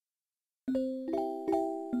Hello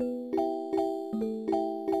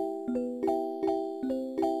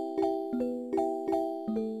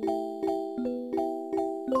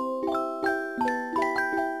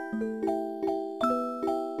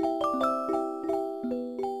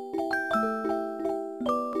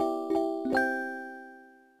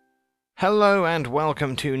and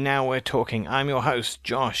welcome to Now We're Talking. I'm your host,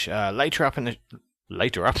 Josh. Later up in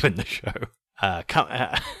the show,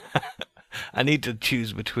 I need to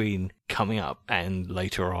choose between coming up and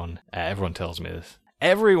later on. Everyone tells me this.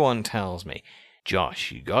 Everyone tells me,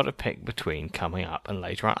 Josh, you got to pick between coming up and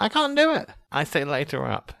later on. I can't do it. I say later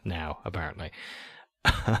up now, apparently.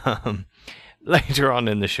 Later on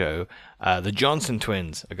in the show, the Johnson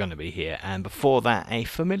twins are going to be here, and before that, a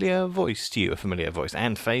familiar voice to you, a familiar voice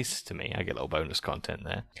and face to me. I get a little bonus content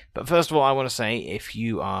there. But first of all, I want to say, if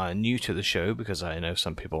you are new to the show, because I know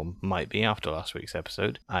some people might be after last week's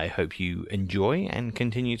episode, I hope you enjoy and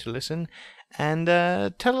continue to listen, and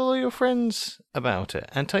tell all your friends about it,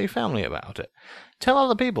 and tell your family about it. Tell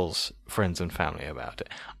other people's friends and family about it.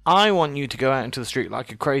 I want you to go out into the street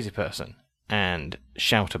like a crazy person and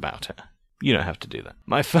shout about it. You don't have to do that.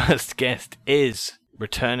 My first guest is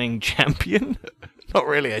returning champion. Not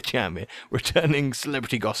really a champion. Returning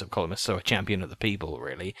celebrity gossip columnist, so a champion of the people,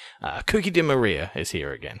 really. Cookie DeMaria is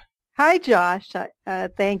here again. Hi, Josh.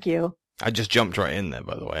 Thank you. I just jumped right in there,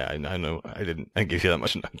 by the way. I know I didn't give you that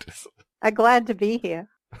much notice. I'm glad to be here.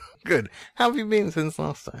 Good. How have you been since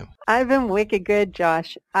last time? I've been wicked good,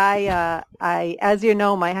 Josh. I, as you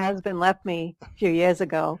know, my husband left me a few years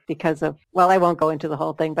ago because of, well, I won't go into the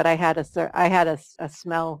whole thing, but I had a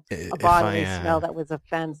smell, a bodily smell that was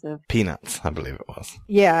offensive. Peanuts, I believe it was.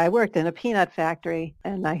 Yeah, I worked in a peanut factory,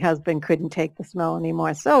 and my husband couldn't take the smell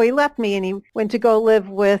anymore. So he left me, and he went to go live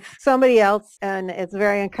with somebody else, and it's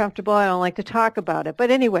very uncomfortable. I don't like to talk about it. But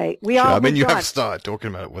anyway, you have started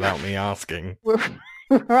talking about it without me asking.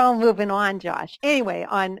 We're all moving on, Josh. Anyway,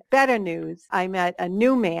 on better news, I met a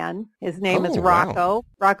new man. His name is Rocco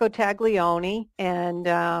Taglioni, and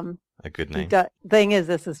a good name. Thing is,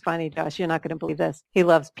 this is funny, Josh. You're not going to believe this. He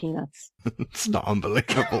loves peanuts. It's not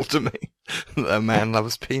unbelievable to me that a man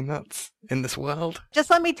loves peanuts in this world. Just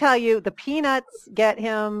let me tell you, the peanuts get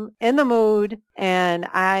him in the mood, and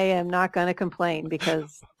I am not going to complain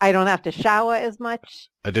because I don't have to shower as much.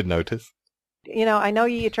 I did notice. You know, I know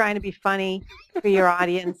you're trying to be funny for your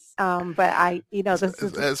audience, but this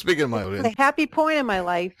is speaking of my audience, a happy point in my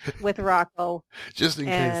life with Rocco. Just in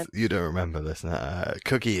case you don't remember this,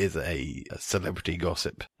 Cookie is a celebrity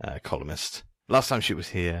gossip columnist. Last time she was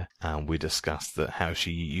here, we discussed how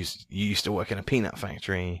she used to work in a peanut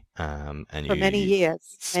factory, and for many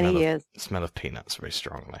years. Smell of peanuts very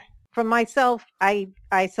strongly. For myself, I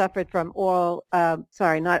suffered from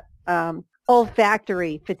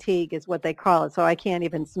olfactory fatigue is what they call it, so I can't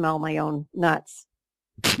even smell my own nuts.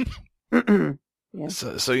 Yeah.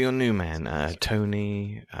 So your new man,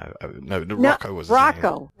 Tony, Rocco was his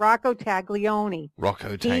name. Rocco Taglioni.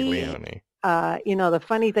 Rocco Taglioni. The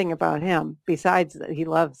funny thing about him, besides that he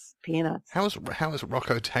loves peanuts. How is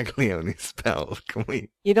Rocco Taglioni spelled?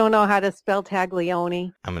 You don't know how to spell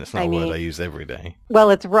Taglioni? I mean, it's not a word I use every day. Well,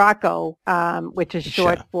 it's Rocco, which is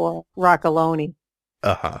short for Roccoloni.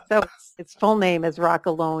 Uh-huh. So its full name is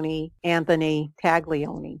Roccoloni Anthony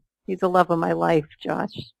Taglioni. He's the love of my life, Josh.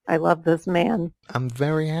 I love this man. I'm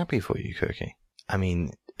very happy for you, Cookie. I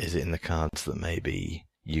mean, is it in the cards that maybe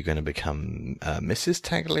you're going to become Mrs.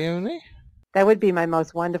 Taglioni? That would be my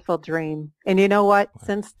most wonderful dream. And you know what?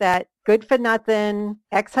 Since that good-for-nothing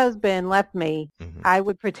ex-husband left me, I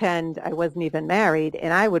would pretend I wasn't even married,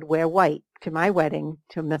 and I would wear white to my wedding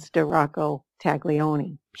to Mr. Rocco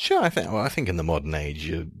Taglioni. Sure, I think in the modern age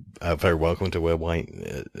you're very welcome to wear white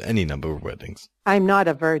any number of weddings. I'm not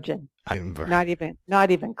a virgin. I'm very...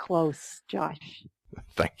 Not even close, Josh.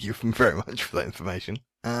 Thank you very much for that information.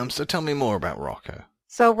 So tell me more about Rocco.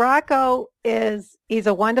 So Rocco he's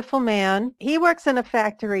a wonderful man. He works in a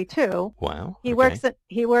factory too. Wow. He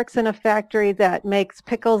works in a factory that makes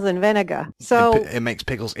pickles and vinegar. So it makes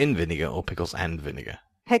pickles in vinegar or pickles and vinegar?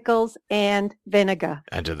 Pickles and vinegar.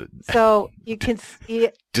 And so you can see...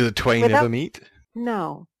 Do the twain ever meet?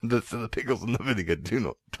 No. The pickles and the vinegar do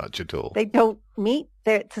not touch at all. They don't meet.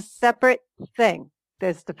 It's a separate thing.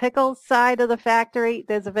 There's the pickles side of the factory.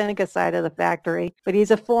 There's the vinegar side of the factory. But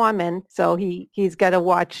he's a foreman, so he's got to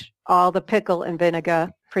watch all the pickle and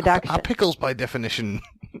vinegar production. Are pickles, by definition,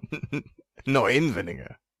 not in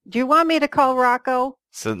vinegar? Do you want me to call Rocco?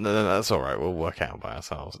 So no, that's all right. We'll work out by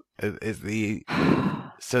ourselves.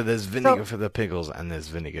 So there's vinegar for the pickles, and there's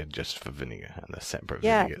vinegar just for vinegar, and they're separate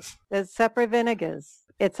vinegars. There's separate vinegars.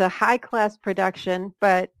 It's a high-class production,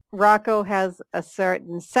 but Rocco has a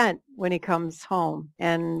certain scent when he comes home.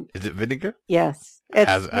 And is it vinegar? Yes. I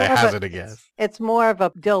hazard a guess. It's more of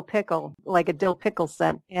a dill pickle, like a dill pickle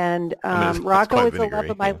scent. And Rocco is the love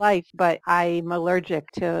of my life, but I'm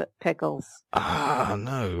allergic to pickles. Ah,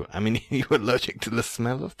 no. I mean, you're allergic to the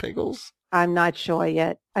smell of pickles? I'm not sure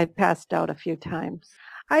yet. I've passed out a few times.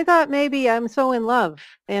 I thought maybe I'm so in love.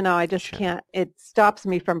 I just can't. It stops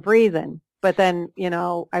me from breathing. But then,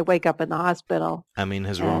 I wake up in the hospital. I mean,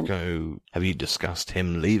 have you discussed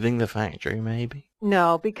him leaving the factory, maybe?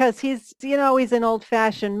 No, because he's an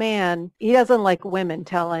old-fashioned man. He doesn't like women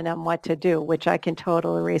telling him what to do, which I can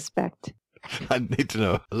totally respect. I need to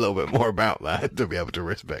know a little bit more about that to be able to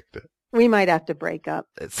respect it. We might have to break up.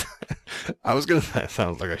 I was going to say it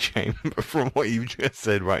sounds like a shame, but from what you just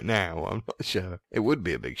said right now, I'm not sure. It would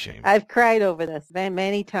be a big shame. I've cried over this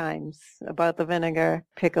many times about the vinegar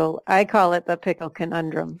pickle. I call it the pickle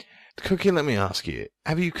conundrum. Cookie, let me ask you,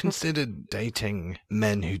 have you considered dating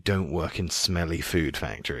men who don't work in smelly food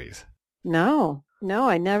factories? No,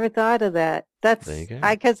 I never thought of that. That's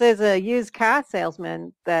because there's a used car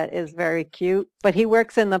salesman that is very cute, but he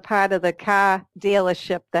works in the part of the car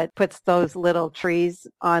dealership that puts those little trees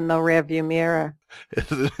on the rearview mirror.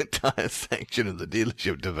 There's an entire section of the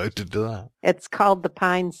dealership devoted to that. It's called the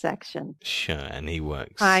Pine section. Sure, and he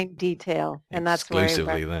works Pine detail, and that's where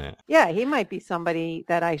exclusively there. Yeah, he might be somebody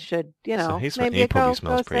that I should, So he probably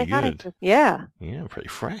smells pretty good. Yeah, pretty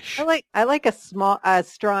fresh. I like a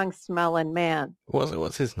strong smelling man.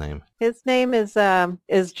 What's his name? His name is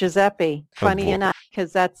Giuseppe. Funny enough,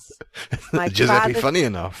 because that's my Giuseppe. Funny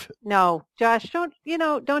enough. No, Josh,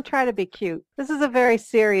 don't try to be cute. This is a very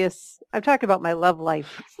serious. I'm talking about my love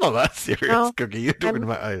life. Oh, that's serious, Cookie. You're talking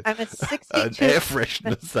about I'm a 62 an air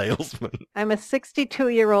freshener salesman. I'm a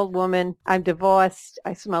 62-year-old woman. I'm divorced.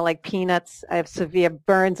 I smell like peanuts. I have severe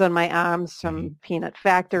burns on my arms from peanut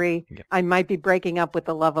factory. Yep. I might be breaking up with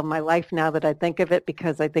the love of my life now that I think of it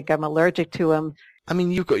because I think I'm allergic to him. I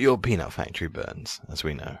mean, you've got your peanut factory burns, as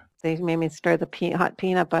we know. They made me stir the hot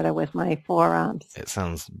peanut butter with my forearms. It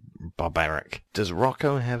sounds barbaric. Does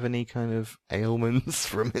Rocco have any kind of ailments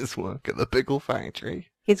from his work at the pickle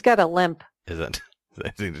factory? He's got a limp. Is that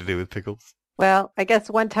anything to do with pickles? Well, I guess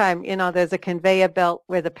one time, there's a conveyor belt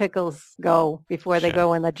where the pickles go before they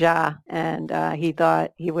go in the jar. And he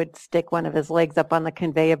thought he would stick one of his legs up on the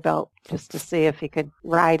conveyor belt just to see if he could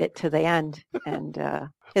ride it to the end. And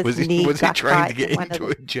was he trying to get into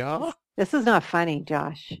a jar? This is not funny,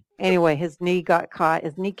 Josh. Anyway, his kneecap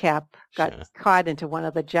got caught into one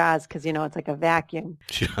of the jars because, it's like a vacuum.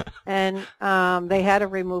 Sure. And they had to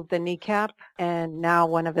remove the kneecap, and now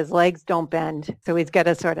one of his legs don't bend. So he's got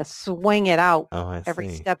to sort of swing it out. Oh, I see. Every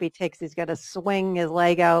step he takes, he's got to swing his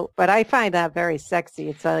leg out. But I find that very sexy.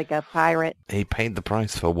 It's like a pirate. He paid the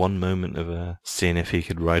price for one moment of seeing if he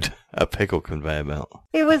could ride a pickle conveyor belt.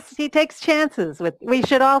 He takes chances. We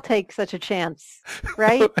should all take such a chance,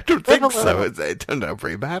 right? I don't think so. It turned out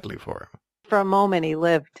pretty badly for him. For a moment, he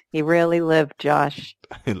lived. He really lived, Josh.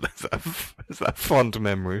 It's that fond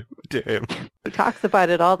memory to him. He talks about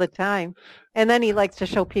it all the time. And then he likes to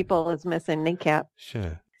show people his missing kneecap.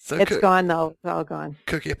 Sure. So it's gone, though. It's all gone.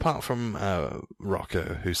 Cookie, apart from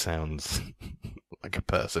Rocco, who sounds like a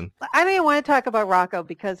person. I don't even want to talk about Rocco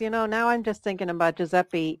because, now I'm just thinking about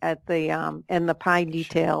Giuseppe at the in the pie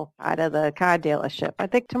detail out of the car dealership. I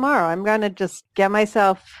think tomorrow I'm going to just get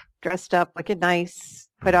myself dressed up, looking nice,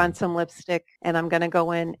 put on some lipstick, and I'm going to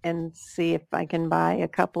go in and see if I can buy a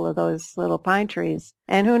couple of those little pine trees.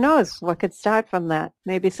 And who knows what could start from that?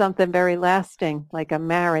 Maybe something very lasting, like a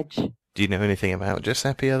marriage. Do you know anything about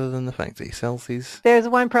Giuseppe other than the fact that he sells these? There's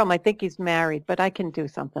one problem. I think he's married, but I can do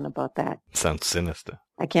something about that. Sounds sinister.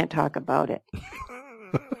 I can't talk about it.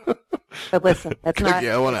 But listen, that's not...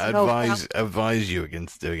 I want to advise you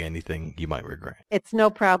against doing anything you might regret. It's no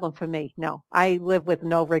problem for me. No, I live with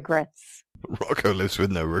no regrets. Rocco lives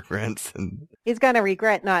with no regrets. And he's going to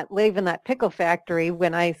regret not leaving that pickle factory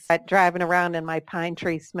when I start driving around in my pine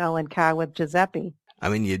tree smelling car with Giuseppe. I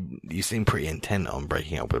mean, you seem pretty intent on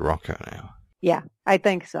breaking up with Rocco now. Yeah, I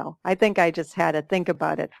think so. I think I just had to think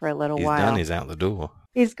about it for a little while. He's done. He's out the door.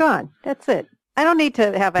 He's gone. That's it. I don't need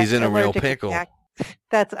to have He's in a real pickle.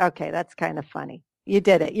 That's okay. That's kind of funny. You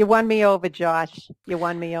did it. You won me over, Josh. You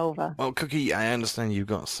won me over. Well, Cookie, I understand you've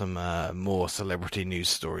got some more celebrity news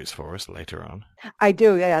stories for us later on. I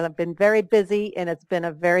do. Yeah, I've been very busy, and it's been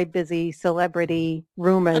a very busy celebrity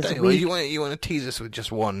rumors week. You want to tease us with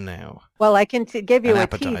just one now? Well, I can give you an a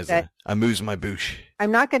appetizer. Amuse-my-bouche.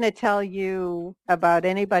 I'm not going to tell you about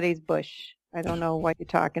anybody's bush. I don't know what you're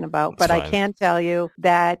talking about, but I can tell you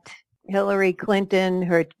that Hillary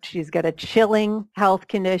Clinton, she's got a chilling health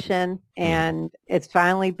condition, and it's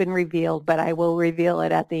finally been revealed, but I will reveal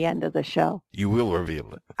it at the end of the show. You will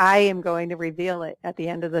reveal it? I am going to reveal it at the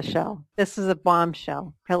end of the show. This is a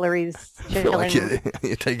bombshell. Hillary's chilling. I feel like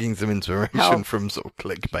you're taking some inspiration from sort of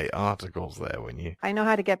clickbait articles there when you... I know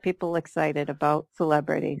how to get people excited about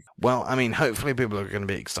celebrities. Well, I mean, hopefully people are going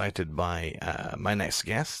to be excited by my next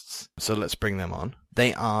guests, so let's bring them on.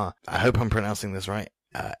 They are, I hope I'm pronouncing this right,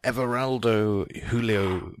 Everaldo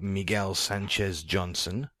Julio Miguel Sanchez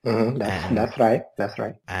Johnson. That's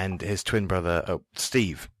right. And his twin brother,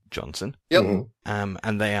 Steve Johnson. Yep.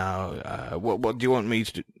 And they are, what do you want me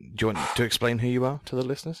to do? Do you want to explain who you are to the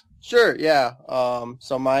listeners? Sure, yeah.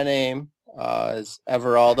 So my name is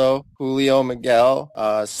Everaldo Julio Miguel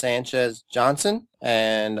Sanchez Johnson,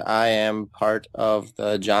 and I am part of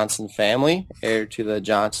the Johnson family, heir to the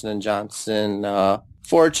Johnson & Johnson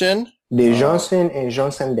fortune. The Johnson &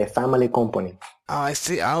 Johnson, the family company. Oh, I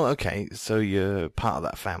see. Oh, okay. So you're part of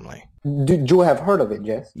that family. Do you have heard of it,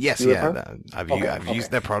 Jess? Yes, I've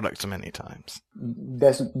used their products many times.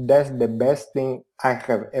 That's the best thing I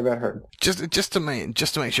have ever heard. Just to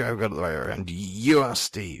make sure I've got it the right around. You are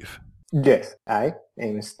Steve. Yes, I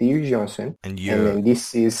am Steve Johnson. And then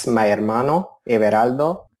this is my hermano,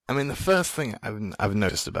 Everaldo. I mean, the first thing I've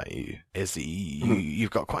noticed about you is that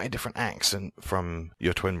you've got quite a different accent from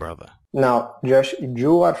your twin brother. Now, Josh,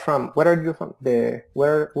 you are from, where are you from?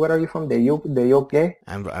 Where are you from? The UK?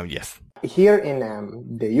 Yes. Here in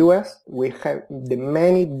the US, we have the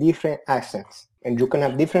many different accents. And you can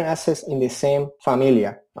have different accents in the same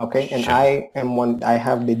familia, okay? And sure. I am one. I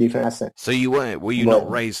have the different accents. So were you not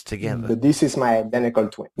raised together? But this is my identical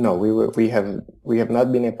twin. No, we have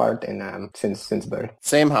not been apart since birth.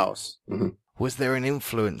 Same house. Mm-hmm. Was there an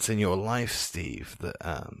influence in your life, Steve, that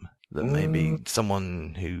maybe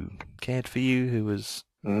someone who cared for you, who was?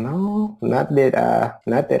 No, not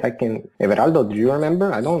that I can. Everaldo, do you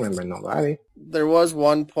remember? I don't remember nobody. There was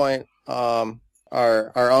one point.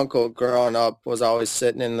 Our uncle growing up was always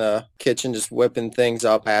sitting in the kitchen just whipping things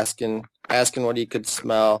up, asking what he could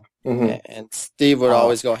smell. Mm-hmm. And Steve would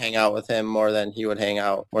always go hang out with him more than he would hang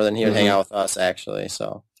out with us, actually.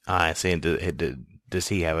 So I see. Does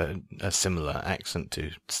he have a similar accent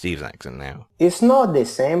to Steve's accent now? It's not the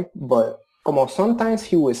same, but como sometimes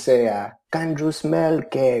he would say, can you smell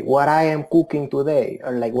what I am cooking today?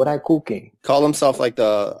 Or like what I'm cooking. Call himself like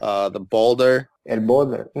the boulder. El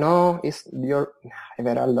Boulder. No, it's your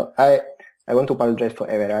Everaldo. I want to apologize for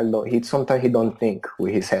Everaldo. Sometimes he don't think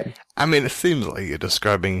with his head. I mean, it seems like you're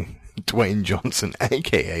describing Dwayne Johnson,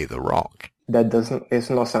 a.k.a. The Rock. It's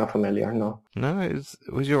not sound familiar, no. No,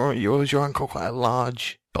 was your uncle quite a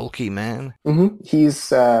large, bulky man? Mm-hmm.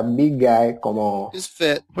 He's a big guy, como... He's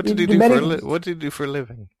fit. What did he do for a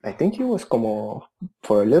living? I think he was como...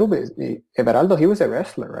 For a little bit, Everaldo, he was a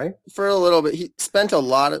wrestler, right? For a little bit. He spent a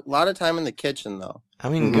lot of time in the kitchen, though. I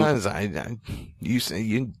mean, guys,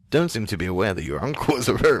 you don't seem to be aware that your uncle was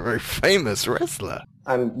a very, very famous wrestler.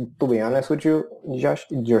 And to be honest with you, Josh,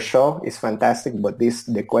 your show is fantastic, but the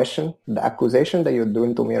accusation that you're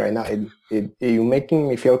doing to me right now, you're making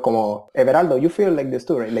me feel como... Everaldo, you feel like this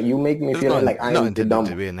too, right? Like you make me feel like I'm the dumb.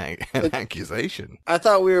 Not intended to be an accusation. I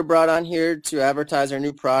thought we were brought on here to advertise our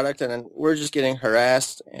new product, and we're just getting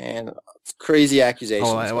harassed and crazy accusations.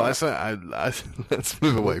 Let's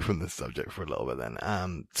move away from this subject for a little bit then.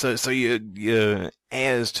 So you're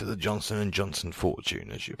heirs to the Johnson & Johnson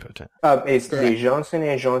fortune, as you put it. It's correct. The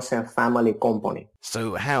Johnson & Johnson family company.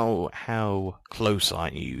 So how close are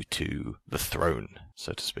you to the throne,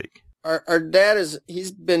 so to speak? Our dad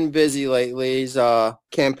he's been busy lately. He's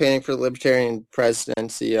campaigning for the Libertarian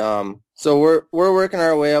presidency. So we're working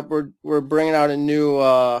our way up. We're bringing out a new.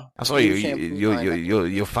 I saw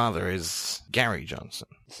your father is Gary Johnson.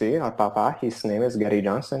 See, our papa, his name is Gary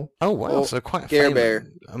Johnson. Oh wow! So quite Gary Bear.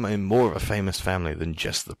 I mean, more of a famous family than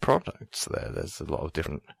just the products. There's a lot of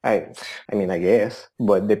different. I mean, I guess,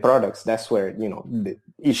 but the products. That's where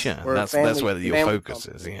Sure, that's where your focus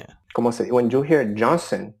is. Yeah. Como se, when you hear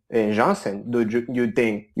Johnson, do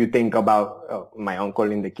you think about my uncle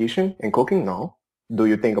in the kitchen and cooking? No. Do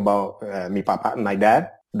you think about my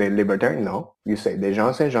dad, the Libertarian? No. You say the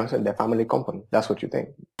Johnson & Johnson, the family company. That's what you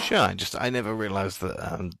think. Sure. I never realized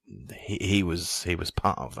that he was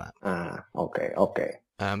part of that. Okay.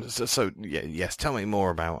 Yes. Tell me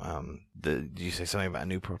more about did you say something about a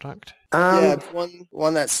new product? Yeah, it's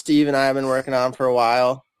one that Steve and I have been working on for a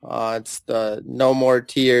while. It's the No More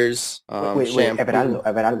Tears shampoo.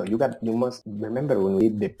 Everaldo, you must remember when we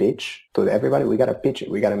did the pitch to everybody, we gotta pitch it.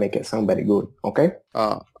 We gotta make it sound very good, okay?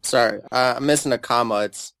 Sorry. I'm missing a comma.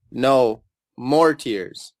 It's No More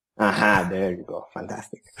Tears. Aha, there you go.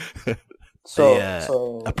 Fantastic.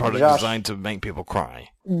 So, a product Josh, designed to make people cry.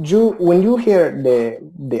 When you hear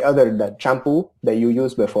the shampoo that you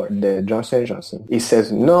used before, the Johnson & Johnson, it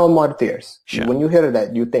says no more tears. Sure. When you hear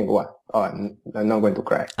that, you think what? Oh, I'm not going to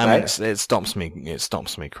cry. I right? mean, it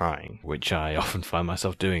stops me crying, which I often find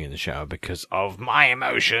myself doing in the shower because of my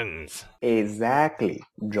emotions. Exactly.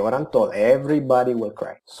 Jordan told everybody will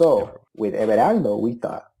cry. So with Everaldo, we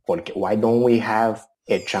thought, why don't we have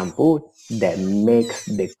a shampoo that makes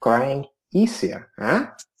the crying easier? Huh?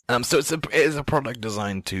 So it is a product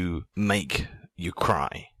designed to make you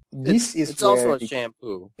cry. It's also a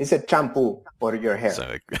shampoo. It's a shampoo for your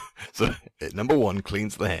hair. So number one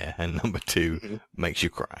cleans the hair, and number two makes you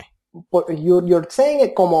cry. But you're saying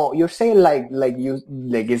it you're saying like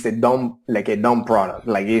it's a dumb product,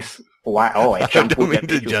 like it's why a shampoo. I don't mean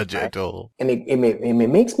to judge it at all. And it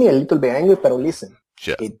makes me a little bit angry. But listen,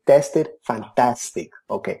 sure. It tested fantastic.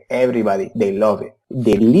 Okay, everybody they love it.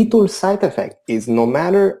 The little side effect is no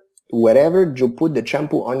matter wherever you put the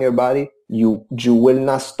shampoo on your body, you will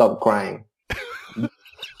not stop crying.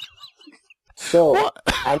 So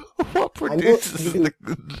what produces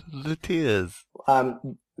the tears?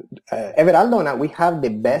 Everaldo and I, we have the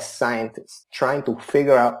best scientists trying to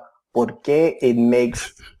figure out por qué it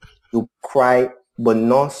makes you cry but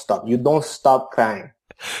not stop. You don't stop crying.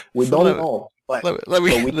 We don't know. But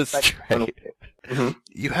let's try.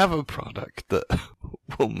 You have a product that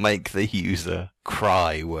will make the user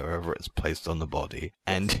cry wherever it's placed on the body,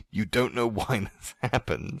 and you don't know why this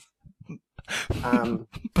happens.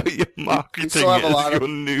 But you're marketing it as your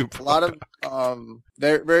new product. A lot of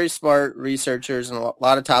very, very smart researchers and a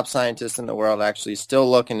lot of top scientists in the world actually still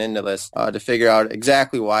looking into this to figure out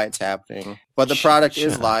exactly why it's happening. But the product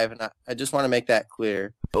is live, and I just want to make that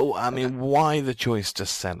clear. But, I mean, why the choice to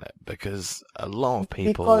sell it? Because a lot of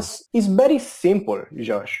people... Because it's very simple,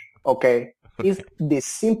 Josh, okay? It's the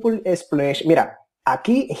simple explanation. Mira,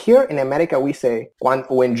 here in America, we say,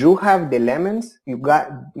 when you have the lemons, you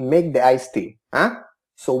make the iced tea. Huh?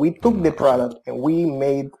 So we took the product and we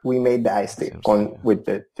made the iced tea with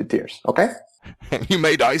the tears, okay? You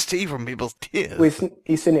made iced tea from people's tears?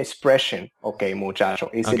 It's an expression, okay,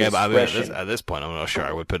 muchacho. It's an expression. But at this point, I'm not sure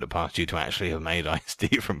I would put it past you to actually have made iced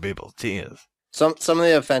tea from people's tears. Some of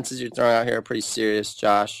the offenses you're throwing out here are pretty serious,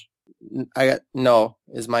 Josh. No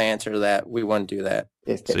is my answer to that. We wouldn't do that.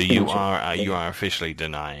 So you are officially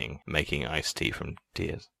denying making iced tea from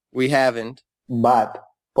tears? We haven't. But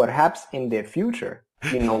perhaps in the future,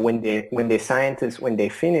 when the scientists, when they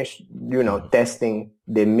finish, testing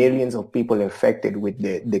the millions of people infected with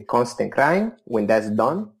the constant crying, when that's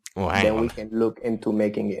done, then we can look into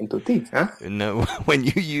making it into tea. Huh? No, when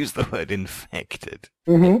you use the word infected,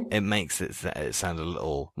 it makes it sound a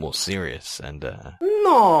little more serious and...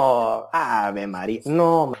 No, Ave Maria.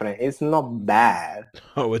 No, my friend, it's not bad.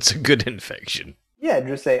 Oh, it's a good infection. Yeah,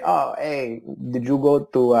 just say, oh, hey, did you go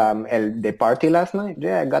to the party last night?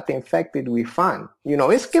 Yeah, I got infected with fun.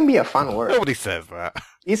 It can be a fun word. Nobody says that.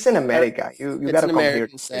 It's in America. You got to come here.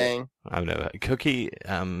 It's an American saying. I've never. Cookie,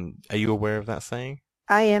 are you aware of that saying?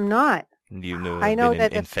 I am not. You know, I know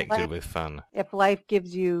that infected with fun. If life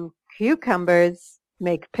gives you cucumbers,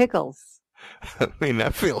 make pickles. I mean, I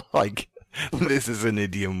feel like this is an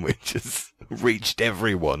idiom which has reached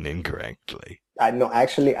everyone incorrectly. No,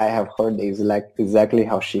 actually, I have heard exactly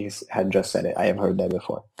how she had just said it. I have heard that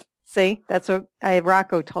before. See, that's what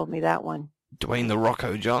Rocco told me that one. Dwayne the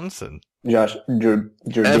Rocco Johnson. Josh, you're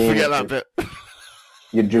forget that bit.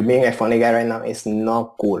 You're being a funny guy right now. It's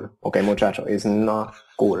not cool. Okay, muchacho, it's not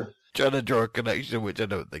cool. Trying to draw a connection, which I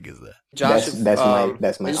don't think is there. Josh, that's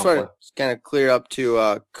my. I just want to kind of clear up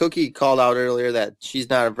to Cookie called out earlier that she's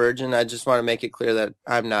not a virgin. I just want to make it clear that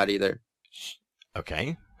I'm not either.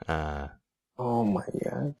 Okay. Oh my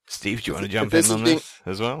God. Steve, do you want to jump in on this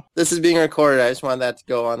as well? This is being recorded. I just want that to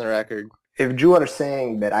go on the record. If you are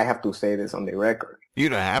saying that I have to say this on the record. You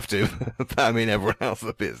don't have to. I mean, everyone else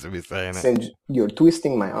appears to be saying it. Since you're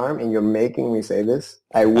twisting my arm and you're making me say this,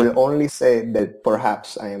 I will only say that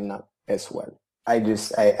perhaps I am not as well.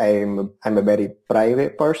 I'm a very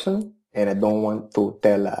private person and I don't want to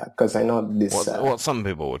tell, because I know this. What some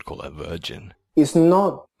people would call a virgin. It's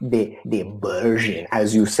not the virgin,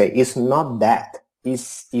 as you say. It's not that.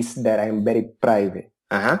 It's that I'm very private.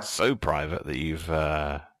 So private that you've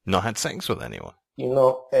not had sex with anyone.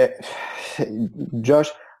 Josh,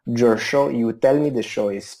 your show, you tell me the show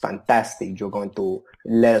is fantastic. You're going to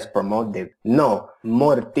let us promote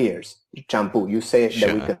more tears. Shampoo. You say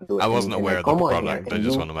that we can do it. I wasn't aware of the product. I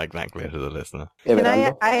just want to make that clear to the listener.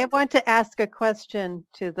 I want to ask a question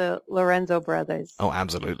to the Lorenzo brothers. Oh,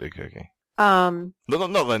 absolutely, Cookie. Not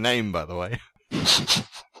their name, by the way.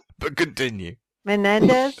 But continue.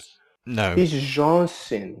 Menendez? No. It's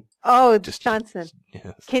Johnson. Oh, Just- Johnson.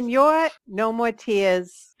 Yes. Can your No More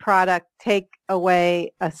Tears product take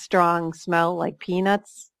away a strong smell like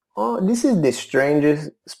peanuts? Oh, this is the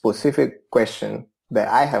strangest specific question that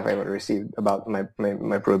I have ever received about my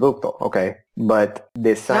producto, okay? But the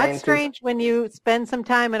Not scientists... strange when you spend some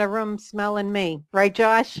time in a room smelling me. Right,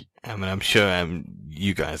 Josh? I mean, I'm sure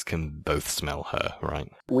you guys can both smell her, right?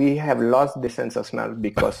 We have lost the sense of smell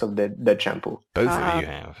because of the shampoo. Both of you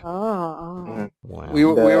have. Oh. Mhm. Wow. We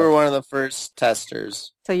were one of the first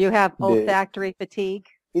testers. So you have The- olfactory fatigue?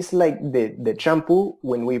 It's like the shampoo,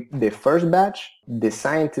 the first batch, the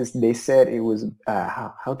scientists, they said it was,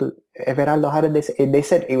 Everaldo, how did they say? They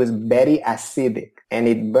said it was very acidic and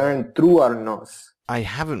it burned through our nose. I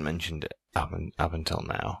haven't mentioned it up until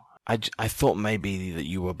now. I thought maybe that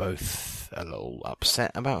you were both a little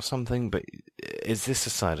upset about something, but is this a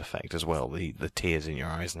side effect as well? The tears in your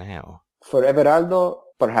eyes now? For Everaldo,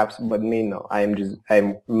 perhaps, but me, no.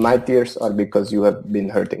 My tears are because you have been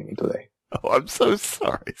hurting me today. Oh, I'm so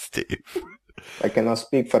sorry, Steve. I cannot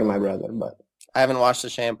speak for my brother, but I haven't washed the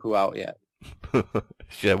shampoo out yet.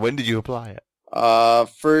 Yeah, when did you apply it?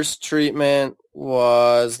 First treatment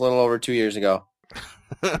was a little over 2 years ago.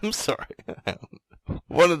 I'm sorry.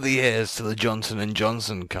 One of the heirs to the Johnson &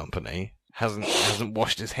 Johnson company hasn't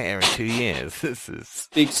washed his hair in 2 years. This is...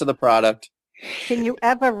 Speaks to the product. Can you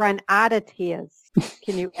ever run out of tears?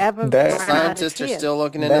 Can you ever That- run out of Scientists are tears? still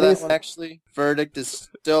looking into That that is- one, actually. Verdict is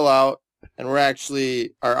still out, and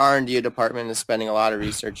our R&D department is spending a lot of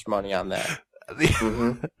research money on that.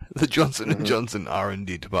 The Johnson & Johnson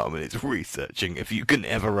R&D department is researching if you can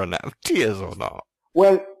ever run out of tears or not.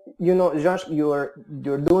 well, Josh, you're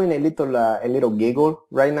doing a little giggle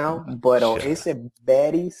right now, but it's a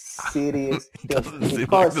very serious It thing doesn't seem like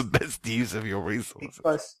because, the best use of your resources.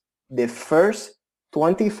 because the first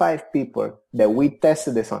 25 people that we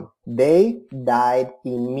tested this on, they died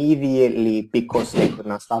immediately because they could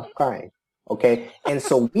not stop crying. Okay, and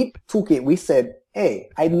so we took it. We said, "Hey,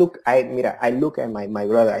 I look at my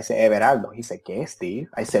brother. I said, Everaldo." He said, "¿Qué, Steve?"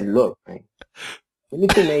 I said, "Look, man, we need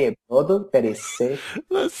to make a product that is safe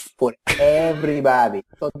Let's... for everybody."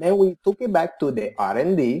 So then we took it back to the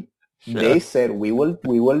R&D. They said we will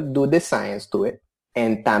do the science to it,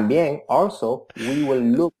 and también also we will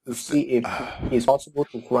look to see if it's possible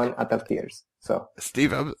to run out of tears. So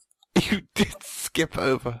Steve, you did skip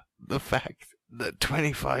over the fact that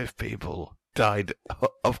 25 people died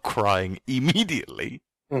of crying immediately.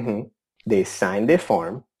 they signed the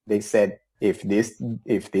form. They said, if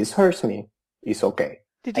this hurts me, it's okay.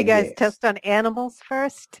 Did you guys Yes. test on animals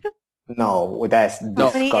first? No, that's How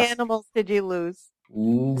disgusting. many animals did you lose?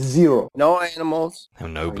 0. No animals. How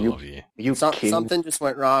noble you- of you. You kidding? Something just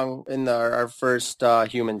went wrong in our first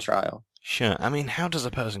human trial. Sure. I mean, how does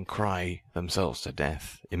a person cry themselves to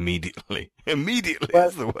death immediately? Immediately Well-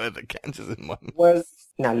 is the word that catches in my mind. Well,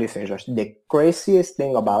 now listen, Josh. The craziest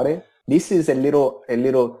thing about it, this is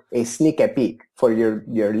a sneak peek for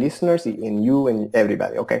your listeners and you and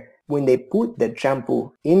everybody. Okay, when they put the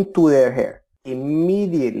shampoo into their hair,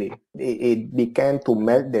 immediately it began to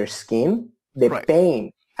melt their skin. The Right.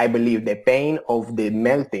 pain, I believe, the pain of the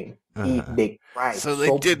melting. They cried. So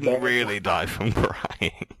they didn't bad. really die from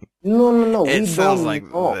crying. No. It we sounds don't like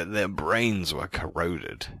know. their brains were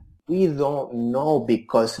corroded. We don't know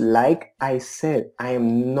because, like I said, I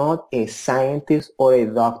am not a scientist or a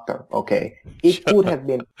doctor, okay? It could have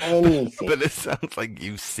been anything. But it sounds like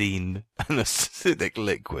you've seen an acidic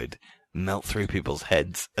liquid melt through people's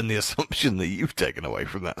heads, and the assumption that you've taken away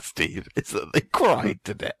from that, Steve, is that they cried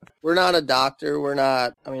to death. We're not a doctor. We're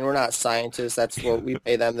not scientists. That's what we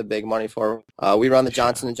pay them the big money for. We run the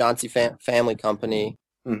Johnson & Johnson family company.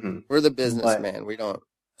 We're the businessman. We don't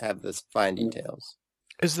have this fine details.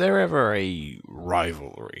 Is there ever a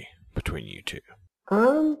rivalry between you two?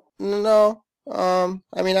 No.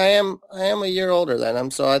 I mean, I am a year older than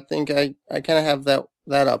him, so I think I kind of have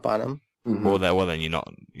that up on him. Well, then you're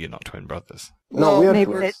not twin brothers. No, we are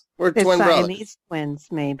Maybe twins. We're They're twin brothers. Siamese twins,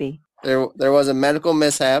 maybe. There was a medical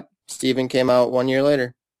mishap. Stephen came out 1 year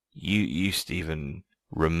later. You Stephen,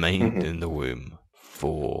 remained Mhm. in the womb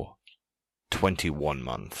for 21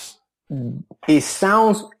 months. It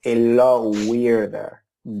sounds a lot weirder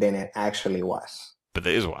than it actually was. But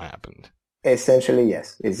that is what happened. Essentially,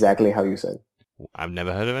 yes. Exactly how you said. I've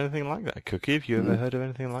never heard of anything like that. Cookie, have you ever heard of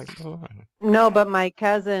anything like that? No, but my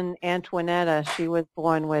cousin Antoinetta,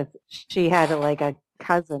 she had a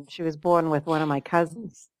cousin. She was born with one of my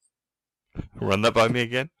cousins. Run that by me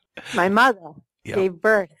again? My mother Yeah. gave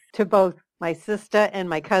birth to both my sister and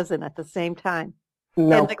my cousin at the same time.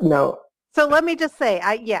 No, And no. So let me just say,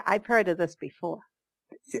 I've heard of this before.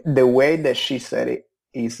 The way that she said it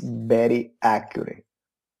is very accurate.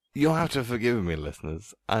 You'll have to forgive me,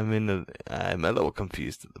 listeners. I'm a little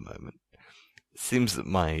confused at the moment. It seems that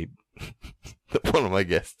that one of my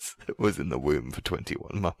guests was in the womb for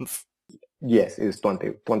 21 months. Yes, it's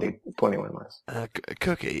 21 months.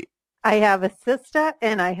 Cookie. I have a sister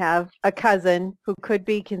and I have a cousin who could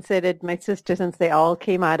be considered my sister since they all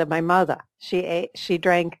came out of my mother. She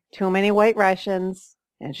drank too many White Russians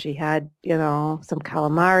and she had, some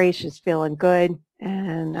calamari. She's feeling good.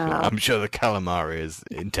 And I'm sure the calamari is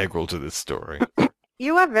integral to this story.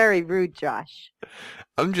 You are very rude, Josh.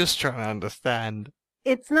 I'm just trying to understand.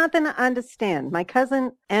 It's nothing to understand. My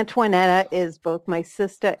cousin Antoinetta is both my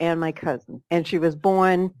sister and my cousin. And she was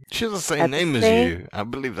born... She has the same name as you. I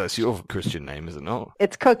believe that's your Christian name, is it not?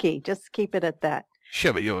 It's Cookie. Just keep it at that.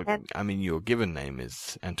 Sure, but your given name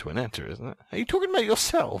is Antoinetta, isn't it? Are you talking about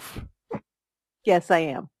yourself? Yes, I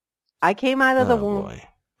am. I came out of the womb, boy.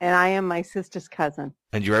 And I am my sister's cousin.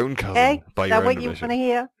 And your own cousin, hey, by your own what you admission. want to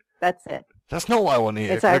hear? That's it. That's not what I want to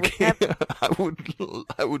hear, Cookie.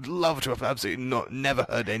 I would love to have absolutely never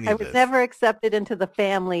heard any of this. I was never accepted into the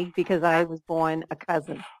family because I was born a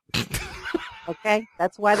cousin. Okay?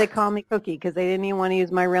 That's why they call me Cookie, because they didn't even want to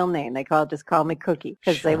use my real name. They just call me Cookie,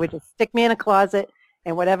 because they would just stick me in a closet,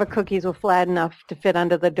 and whatever cookies were flat enough to fit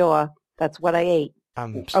under the door, that's what I ate.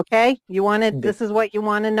 Okay? This is what you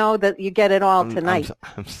want to know, that you get it all tonight.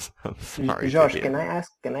 I'm sorry. Josh, can I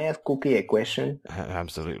ask Cookie a question?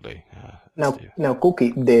 Absolutely. Now,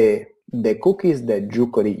 Cookie, the cookies that you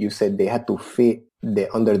could eat, you said they had to fit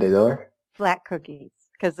under the door? Flat cookies,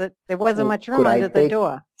 because there wasn't much room under the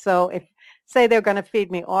door. So if, say they're going to feed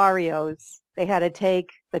me Oreos, they had to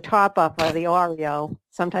take the top off of the Oreo.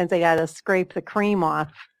 Sometimes they had to scrape the cream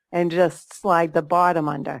off and just slide the bottom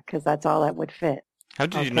under, because that's all that would fit. How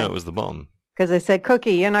did you know it was the bottom? Because I said,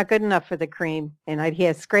 Cookie, you're not good enough for the cream. And I'd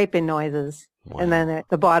hear scraping noises. Wow. And then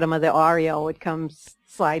the bottom of the Oreo would come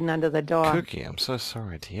sliding under the door. Cookie, I'm so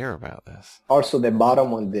sorry to hear about this. Also, the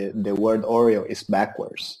bottom on the word Oreo is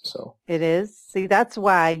backwards. So it is? See, that's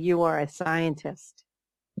why you are a scientist.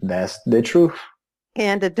 That's the truth.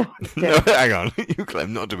 And a doctor. No, hang on. You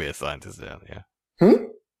claim not to be a scientist earlier.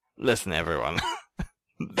 Listen, everyone.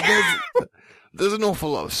 There's an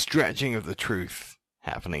awful lot of stretching of the truth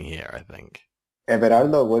happening here, I think.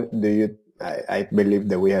 Everaldo, what do you... I believe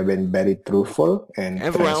that we have been very truthful and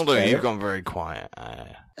Everaldo, you've gone very quiet.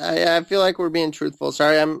 I feel like we're being truthful.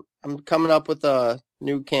 Sorry, I'm coming up with a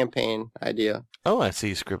new campaign idea. Oh, I see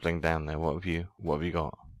you scribbling down there. What have you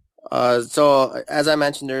got? So, as I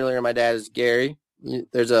mentioned earlier, my dad is Gary.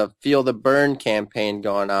 There's a Feel the Burn campaign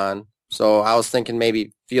going on. So I was thinking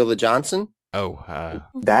maybe Feel the Johnson. Oh,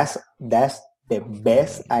 that's the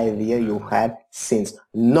best idea you had since...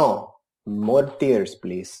 No, more tears,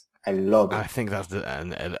 please. I love it. I think that's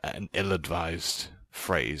an ill-advised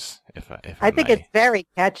phrase, if I think it's very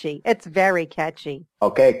catchy. It's very catchy.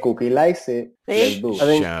 Okay, Cookie likes it. Let's do. I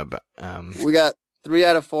think we got 3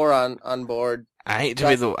 out of 4 on board. I hate to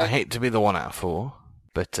be the 1 out of 4,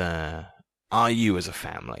 but are you, as a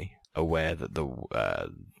family, aware that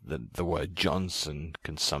the word Johnson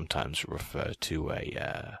can sometimes refer to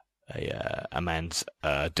a man's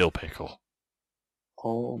dill pickle?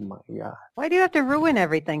 Oh my God! Why do you have to ruin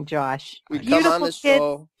everything, Josh? We come on this kids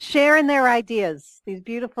show sharing their ideas. These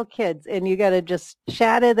beautiful kids, and you got to just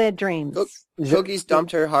shatter their dreams. Cookie's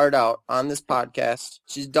dumped her heart out on this podcast.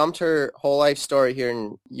 She's dumped her whole life story here,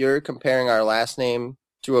 and you're comparing our last name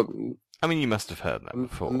to a... I mean, you must have heard that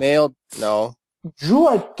before. Male... No. You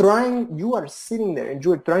are sitting there, and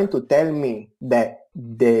you are trying to tell me that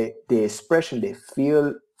the expression, the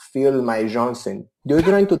feel my Johnson, you're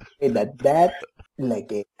trying to say that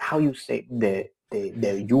like how you say the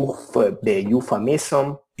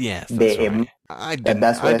euphemism. Yes, that's right. I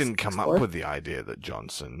didn't come up with the idea that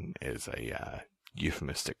Johnson is a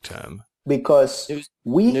euphemistic term. Because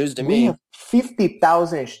we have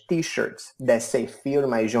 50,000 T-shirts that say "Feel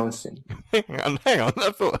my Johnson." Hang on.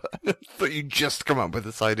 I thought you just come up with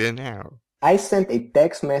this idea now. I sent a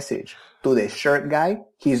text message to the shirt guy.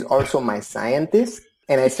 He's also my scientist.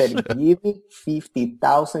 And I said, give me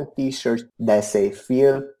 50,000 T-shirts that say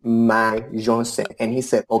 "Feel my Johnson." And he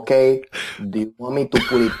said, okay, do you want me to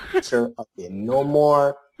put a picture of the No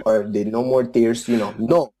More or the No More Tears?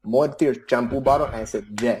 No more tears shampoo bottle. And I said,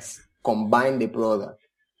 yes, combine the product.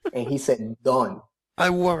 And he said, done. I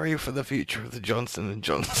worry for the future of the Johnson &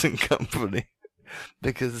 Johnson company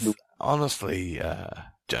because honestly,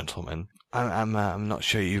 gentlemen, I'm not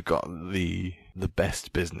sure you've got the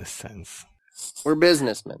best business sense. We're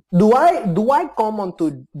businessmen. Do I come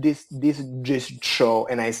onto this show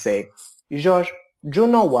and I say, Josh, you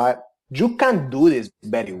know what? You can't do this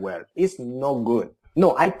very well. It's no good.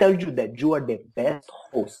 No, I tell you that you are the best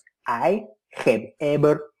host I have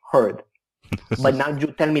ever heard. But now you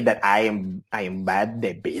tell me that I am bad at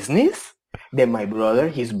the business? That my brother,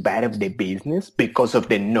 he's bad at the business because of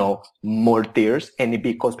the no more tears and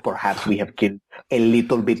because perhaps we have killed a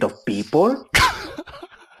little bit of people?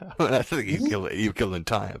 I think you kill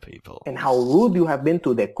entire people. And how rude you have been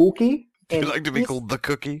to the cookie. Do you like to be called the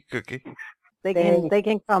cookie? They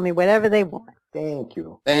can call me whatever they want. Thank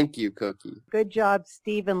you. Thank you, Cookie. Good job,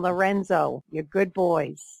 Steve and Lorenzo. You're good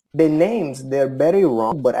boys. The names, they're very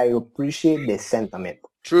wrong, but I appreciate the sentiment.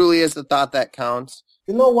 Truly is the thought that counts.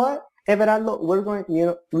 You know what,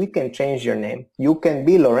 Everaldo, we can change your name. You can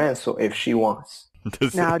be Lorenzo if she wants.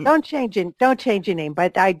 No, don't change your name.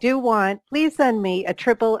 But I do want, please send me a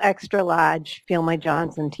triple extra large Feel My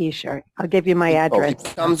Johnson t-shirt. I'll give you my address.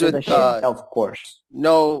 It comes with, of course.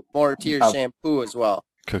 No more tears shampoo as well.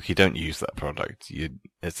 Cookie, don't use that product. It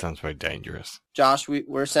sounds very dangerous. Josh,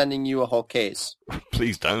 we're sending you a whole case.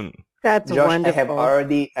 Please don't. That's Josh, wonderful.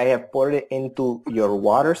 I have poured it into your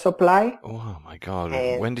water supply. Oh my God.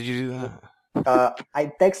 When did you do that?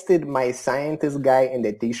 I texted my scientist guy and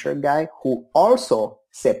the t-shirt guy, who also,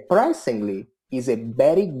 surprisingly, is a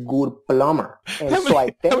very good plumber. And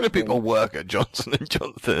how many people work at Johnson &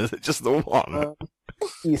 Johnson? Is it just the one?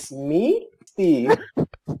 It's me, Steve,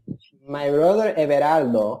 my brother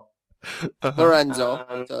Everaldo,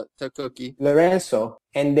 Lorenzo, to Cookie. Lorenzo,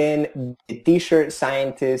 and then the t-shirt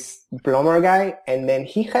scientist plumber guy, and then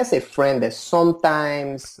he has a friend that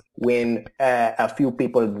sometimes when a few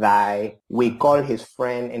people die, we call his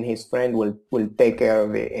friend and his friend will take care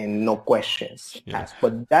of it and no questions asked.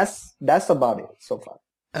 But that's about it so far.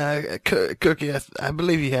 Cookie, I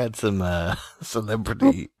believe you had some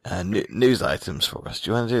celebrity news items for us. Do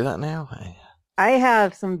you want to do that now? I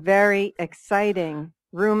have some very exciting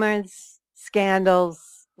rumors,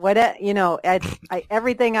 scandals,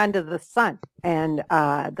 everything under the sun. And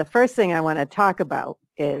the first thing I want to talk about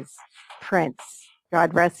is Prince.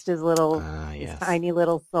 God rest his his tiny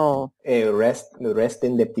little soul. Rest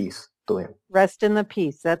in the peace to him. Rest in the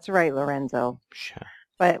peace. That's right, Lorenzo. Sure.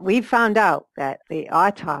 But we found out that the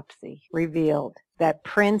autopsy revealed that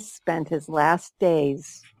Prince spent his last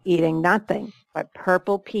days eating nothing but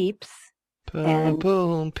Purple Peeps.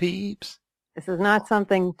 Purple Peeps. This is not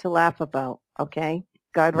something to laugh about, okay?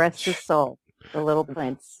 God rest his soul, the little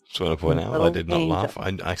prince. Just want to point out, I did not laugh.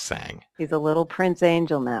 I sang. He's a little prince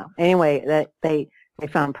angel now. Anyway, that they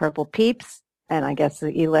found Purple Peeps, and I guess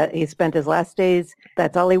he spent his last days,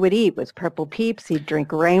 that's all he would eat was Purple Peeps. He'd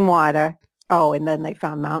drink rainwater. Oh, and then they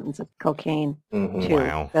found mountains of cocaine, too.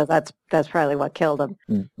 Wow. So that's probably what killed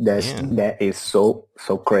him. That is so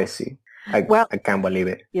crazy. I can't believe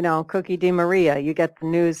it. Cookie DeMaria, you get the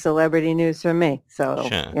news, celebrity news from me. So,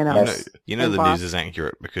 sure. The news is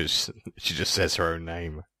accurate because she just says her own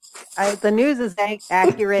name. The news is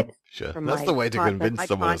accurate. Sure. That's the way to convince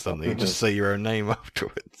someone of something. You just say your own name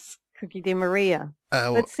afterwards. Cookie DeMaria.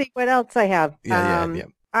 Let's see what else I have. Yeah.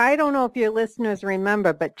 I don't know if your listeners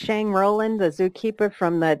remember, but Chang Roland, the zookeeper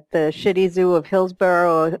from the shitty zoo of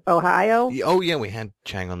Hillsborough, Ohio. Oh, yeah, we had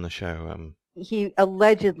Chang on the show. He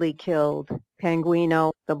allegedly killed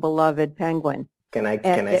Penguino, the beloved penguin. Can I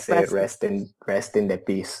say rest in the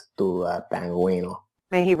peace to Penguino?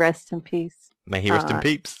 May he rest in peace. May he rest in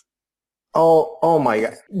peeps. Oh my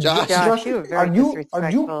God, Josh, are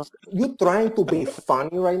you trying to be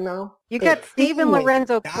funny right now? You got Stephen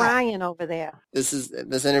Lorenzo crying over there.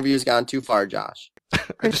 This interview's gone too far, Josh.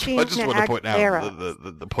 I just want to point out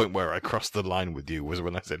the point where I crossed the line with you was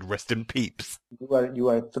when I said rest in peeps. You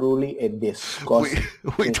are truly a disgusting.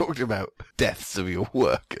 We talked about deaths of your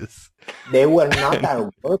workers. They were not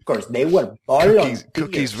our workers. They were volunteers.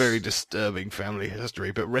 Cookie's very disturbing family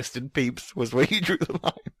history, but rest in peeps was where you drew the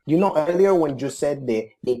line. Earlier when you said the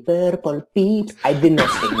purple peeps, I did not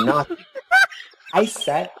say nothing. I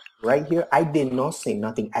said right here, I did not say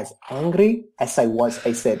nothing. As angry as I was,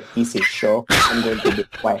 I said, it's a show. I'm going to be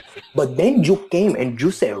quiet. But then you came and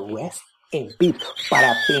you said, rest in peace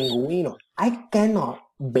para Penguino. I cannot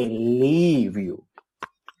believe you.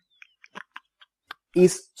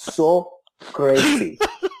 It's so crazy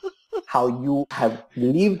how you have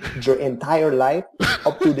lived your entire life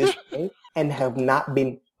up to this point and have not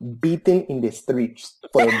been beaten in the streets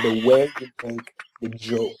for the way you make the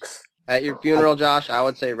jokes. At your funeral, Josh, I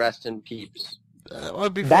would say rest in peeps.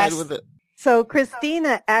 I'd be fine with it. So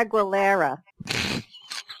Christina Aguilera.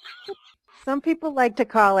 Some people like to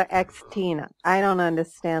call her ex-Tina. I don't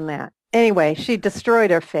understand that. Anyway, she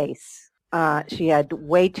destroyed her face. She had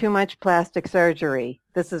way too much plastic surgery.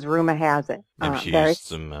 This is rumor has it. Maybe she Very, used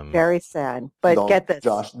some... very sad. But get this.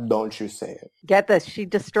 Josh, don't you say it. Get this. She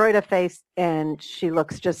destroyed her face, and she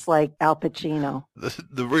looks just like Al Pacino.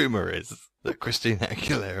 The rumor is that Christina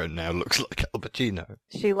Aguilera now looks like Al Pacino.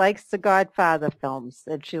 She likes the Godfather films,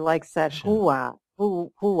 and she likes that Sure.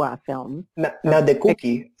 hoo-ah film. Now the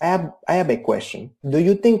Cookie, I have a question. Do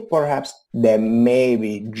you think perhaps that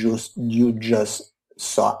maybe you just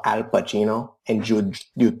saw Al Pacino and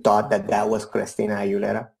you thought that was Christina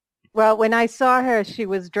Aguilera? Well, when I saw her, she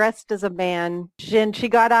was dressed as a man. She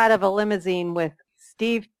got out of a limousine with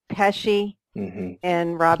Steve Pesci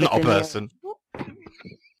and Robert Not a De Niro. person.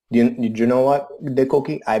 You know what, the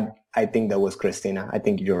Cookie? I think that was Christina. I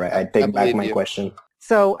think you're right. I take back my question.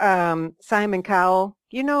 So Simon Cowell,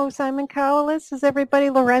 you know who Simon Cowell is? Is everybody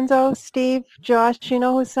Lorenzo, Steve, Josh, you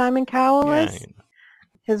know who Simon Cowell is? Yeah.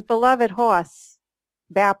 His beloved horse,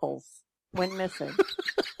 Bapples, went missing.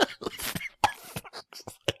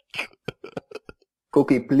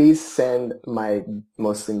 Cookie, please send my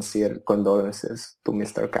most sincere condolences to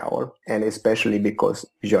Mr. Cowell, and especially because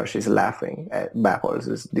Josh is laughing at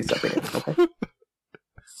Bapples' disappearance. Okay.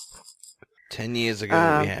 10 years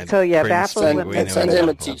ago, we had so yeah, Prince, Baffles we went know Send who him a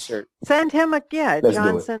that was. T-shirt. Send him a, Let's do it.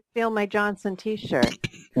 Johnson, Feel My Johnson t-shirt.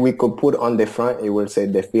 We could put on the front, it will say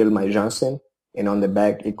the Feel My Johnson, and on the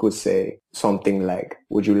back it could say something like,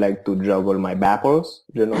 would you like to juggle my Bapples?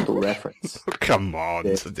 You know, to reference Come on,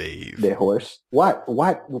 The- Steve. the horse. What?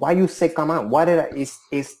 Why you say come on? What is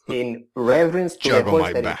in reference to Juggle the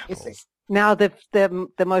my horse that is missing? Bapples. Now, the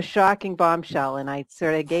most shocking bombshell, and I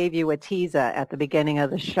sort of gave you a teaser at the beginning of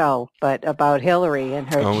the show, but about Hillary and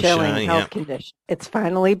her Oh, chilling sure, health yeah. condition. It's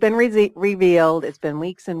finally been revealed. It's been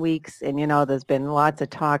weeks and weeks, and, there's been lots of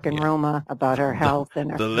talk and Yeah. rumor about her health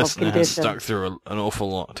and her The health listener has condition. stuck through an awful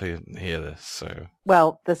lot to hear this, so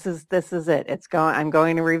Well, this is it. I'm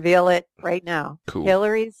going to reveal it right now. cool.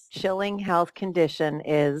 Hillary's chilling health condition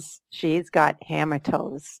is she's got hammer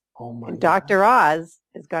toes. Oh my And God. Dr. Oz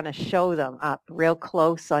is going to show them up real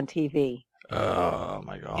close on TV. Oh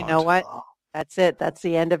my god. You know what? That's it. That's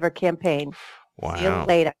the end of her campaign. See you Wow.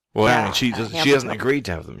 later. Well, Yeah, and she hammer hasn't toes. agreed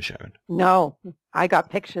to have them shown. No, I got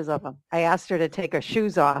pictures of them. I asked her to take her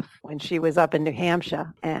shoes off when she was up in New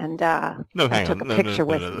Hampshire, and No, I hang took on. a No, picture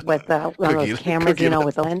no, no, no. with one of Cookie, those cameras, Cookie,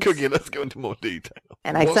 with the lens. Cookie, let's go into more detail.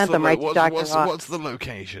 And I What's sent the them lo- right to what's- Dr. what's- Oz. What's the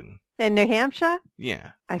location? In New Hampshire?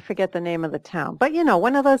 Yeah. I forget the name of the town. But,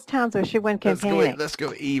 one of those towns where she went campaigning. Let's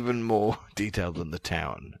go even more detailed than the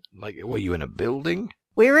town. Like, were you in a building?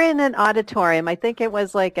 We were in an auditorium. I think it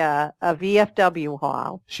was like a VFW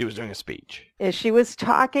hall. She was doing a speech. She was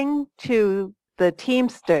talking to the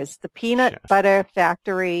Teamsters, the Peanut Sure. Butter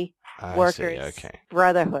Factory I Workers see, okay.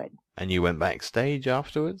 Brotherhood. And you went backstage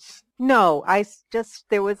afterwards? No,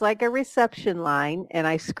 there was like a reception line, and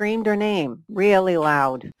I screamed her name really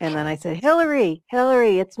loud. And then I said, Hillary,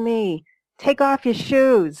 it's me. Take off your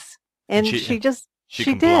shoes. And She she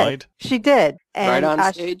complied? did. She did. Right And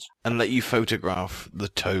on stage. And let you photograph the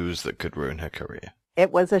toes that could ruin her career.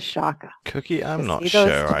 it was a shocker. Cookie, I'm To not see sure.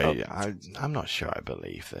 those I'm not sure I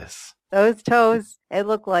believe this. Those toes, it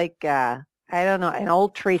looked like, I don't know, an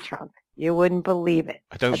old tree trunk. You wouldn't believe it.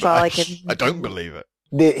 I don't. That's all I I can- don't believe it.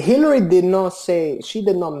 Hillary did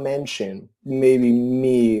not mention maybe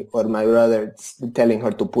me or my brother telling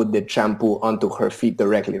her to put the shampoo onto her feet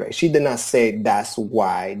directly, right? She did not say that's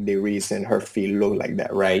why the reason her feet look like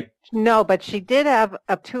that, right? No, but she did have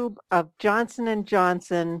a tube of Johnson &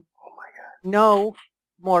 Johnson. Oh my God. No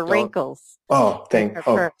more Don't- wrinkles. Oh, in her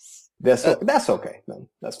purse. that's okay then.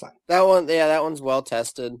 That's fine. That one's well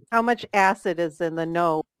tested. How much acid is in the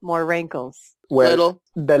no more wrinkles? Well, Little.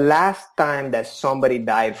 the last time that somebody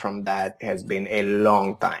died from that has been a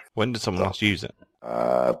long time. When did someone last use it?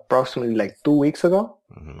 Approximately like 2 weeks ago.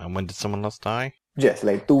 And when did someone last die? Yes,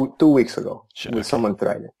 like two weeks ago. Sure, When okay. someone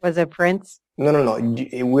tried it. Was it Prince? No.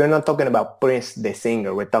 We're not talking about Prince the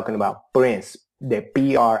singer. We're talking about Prince, the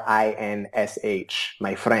Prinsh,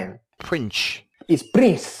 my friend. Prince. It's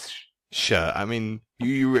Prince. Sure. I mean,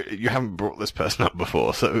 you haven't brought this person up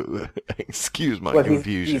before, so excuse my Well,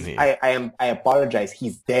 confusion here. I apologize.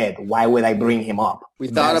 He's dead. Why would I bring him up? We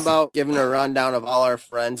thought That's- about giving a rundown of all our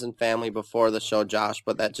friends and family before the show, Josh,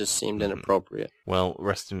 but that just seemed inappropriate. Well,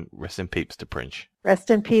 rest in peeps to Prince. Rest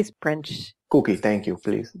in peace, Prince. Cookie, thank you,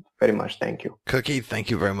 please. Very much, thank you. Cookie, thank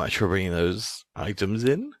you very much for bringing those items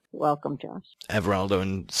in. Welcome, Josh. Everaldo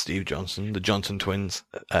and Steve Johnson, the Johnson twins,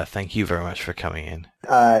 thank you very much for coming in.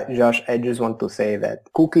 Josh, I just want to say that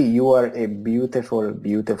Cookie, you are a beautiful,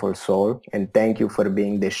 beautiful soul, and thank you for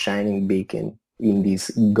being the shining beacon in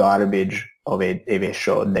this garbage of a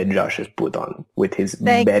show that Josh has put on with his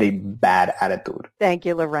very bad attitude. Thank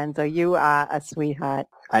you, Lorenzo. You are a sweetheart.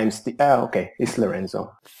 Okay, it's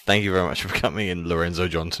Lorenzo. Thank you very much for coming in, Lorenzo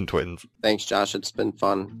Johnson Twins. Thanks, Josh. It's been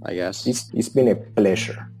fun, I guess. It's been a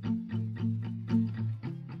pleasure.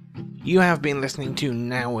 You have been listening to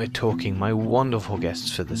Now We're Talking. My wonderful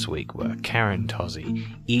guests for this week were Karen Tozzi,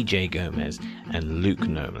 EJ Gomez, and Luke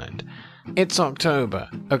Noland. It's October,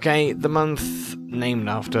 okay? The month named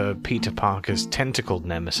after Peter Parker's tentacled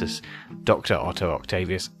nemesis, Dr. Otto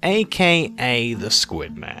Octavius, aka the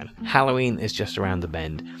Squid Man. Halloween is just around the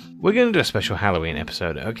bend. We're going to do a special Halloween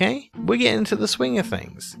episode, okay? We're getting into the swing of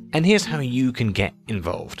things. And here's how you can get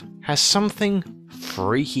involved. Has something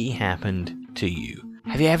freaky happened to you?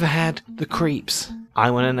 Have you ever had the creeps? I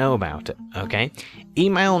want to know about it, okay?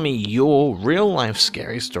 Email me your real-life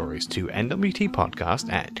scary stories to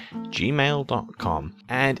nwtpodcast@gmail.com,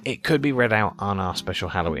 and it could be read out on our special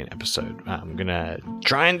Halloween episode. I'm gonna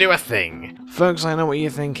try and do a thing. Folks, I know what you're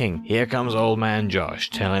thinking. Here comes old man Josh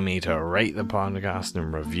telling me to rate the podcast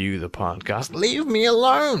and review the podcast. Leave me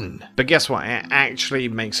alone! But guess what? It actually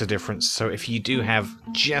makes a difference, so if you do have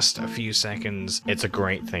just a few seconds, it's a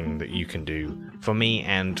great thing that you can do for me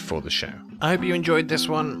and for the show. I hope you enjoyed this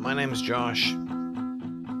one. My name is Josh.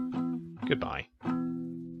 Goodbye.